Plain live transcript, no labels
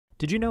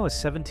Did you know a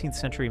 17th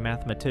century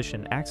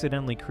mathematician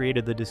accidentally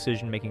created the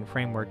decision-making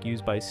framework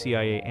used by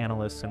CIA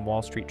analysts and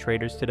Wall Street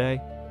traders today?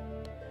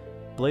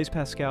 Blaise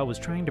Pascal was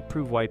trying to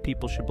prove why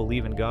people should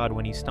believe in God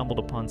when he stumbled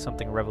upon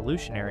something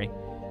revolutionary.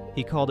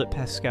 He called it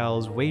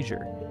Pascal's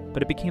wager,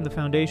 but it became the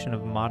foundation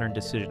of modern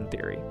decision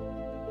theory.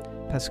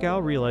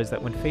 Pascal realized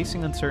that when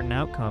facing uncertain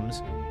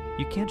outcomes,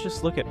 you can't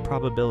just look at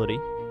probability.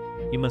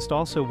 You must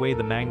also weigh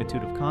the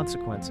magnitude of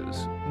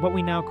consequences, what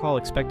we now call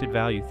expected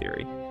value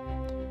theory.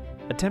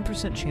 A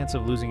 10% chance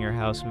of losing your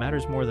house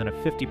matters more than a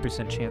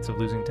 50% chance of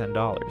losing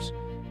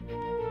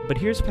 $10. But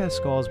here's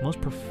Pascal's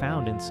most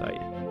profound insight: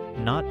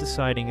 not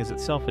deciding is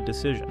itself a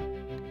decision.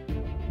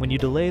 When you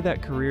delay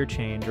that career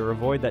change or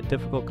avoid that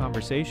difficult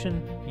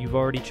conversation, you've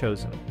already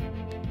chosen.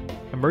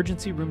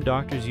 Emergency room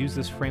doctors use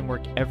this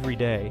framework every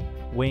day,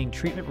 weighing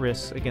treatment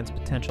risks against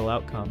potential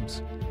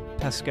outcomes.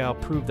 Pascal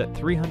proved that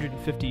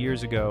 350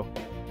 years ago,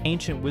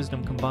 ancient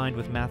wisdom combined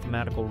with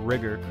mathematical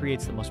rigor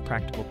creates the most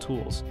practical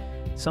tools.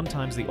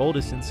 Sometimes the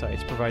oldest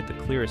insights provide the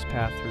clearest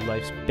path through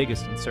life's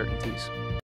biggest uncertainties.